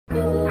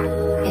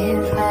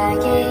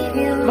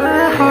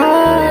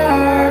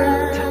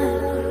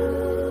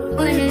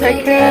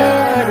take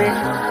care of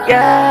it,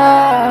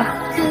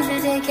 yeah. Could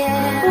you take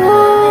care Ooh,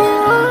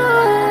 of me?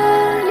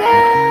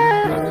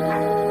 yeah.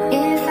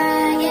 If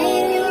I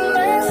gave you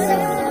my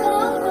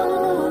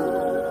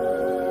soul,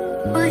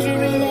 would you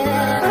be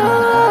there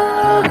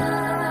for me?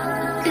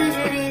 Could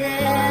you be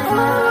there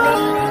for me?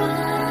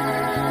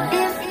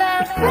 If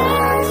my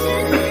friends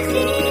should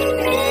deep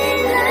in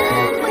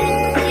love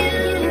with you,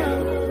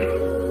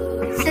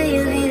 say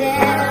you'll be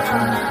there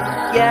for me.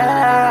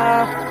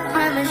 Yeah,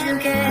 Promise you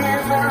care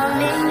for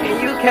me. and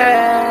you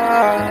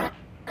care.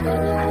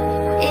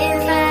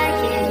 If I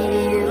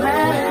gave you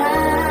my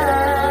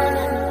heart,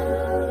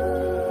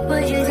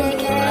 would you take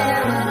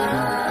care of me?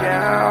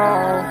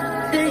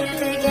 Yeah. Could you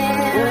take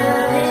care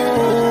of me?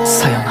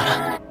 さよなら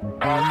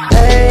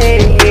Hey,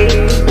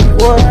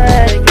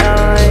 what's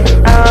going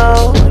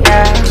on?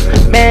 Yeah,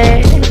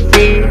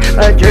 Messi, a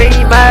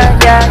dreamer,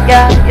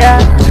 yeah.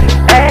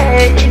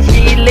 Hey,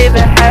 she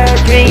living her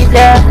dreams,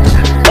 yeah.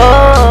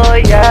 Oh,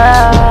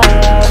 yeah,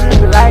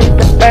 like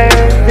the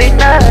birds in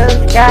the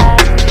sky.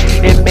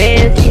 And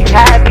Messi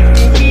happy,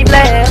 she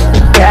blessed,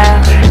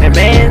 yeah. And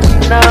Messi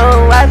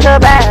know I so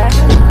bad,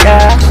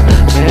 yeah.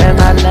 Man,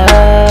 I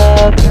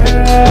love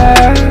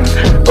her.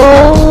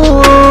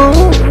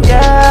 Ooh,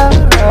 yeah.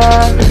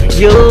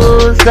 You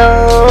so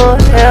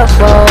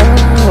helpful,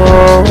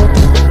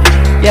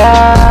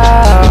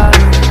 yeah,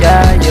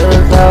 you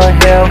so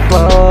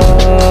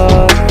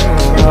helpful,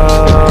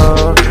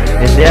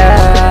 and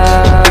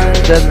yeah,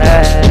 the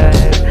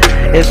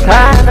night it's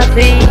time to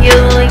see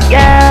you,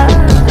 yeah.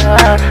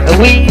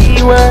 We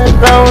was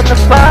on the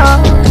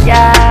phone,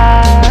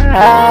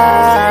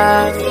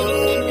 yeah.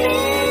 Deep in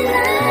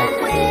love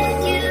with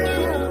you,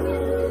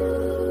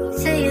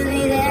 say you'll be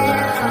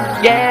there for me.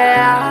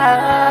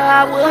 Yeah,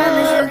 I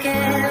Promise you would.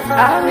 care for I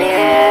me. will.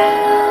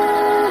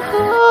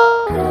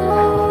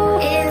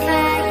 If I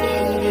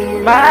gave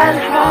you My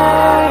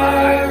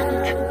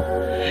heart,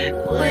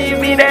 will you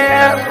be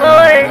there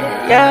for it?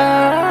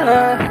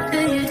 Yeah.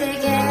 could you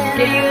take care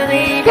Can you of me?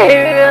 leave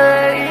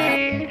here?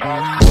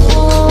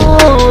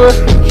 Ooh,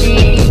 she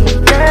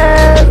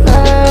does a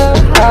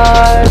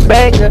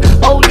heartbreaker.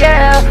 Oh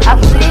yeah, I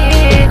see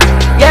it.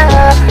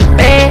 Yeah,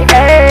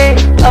 hey,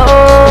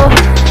 oh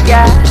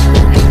yeah.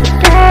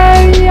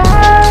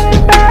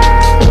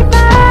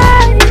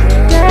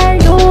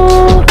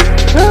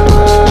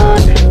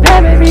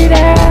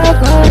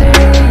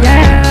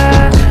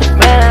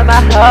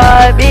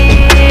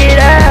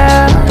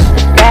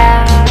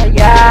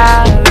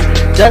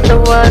 Just the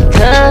one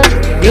time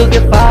you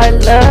can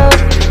find love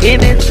in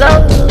it, so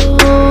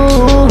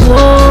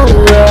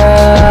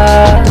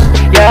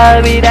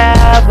yeah, be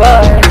that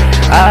boy.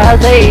 I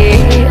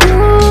say,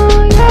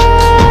 ooh,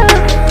 yeah.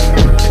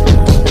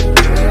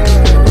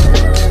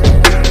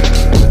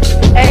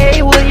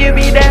 Hey, will you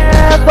be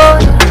there for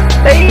me?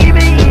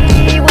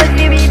 Baby, will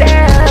you be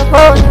there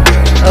for me?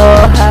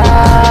 Oh,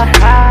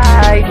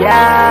 hi,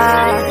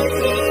 yeah.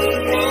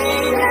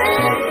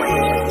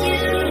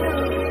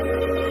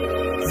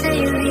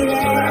 Say you'll be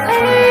there.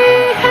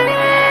 Hey,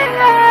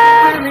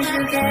 Promise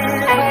you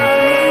care for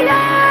me.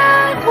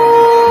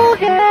 ooh,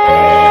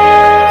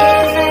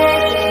 yeah. If I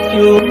gave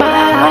You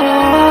my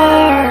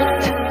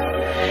heart,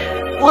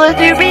 would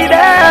you be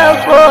there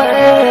for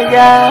it?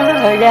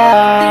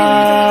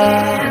 Yeah.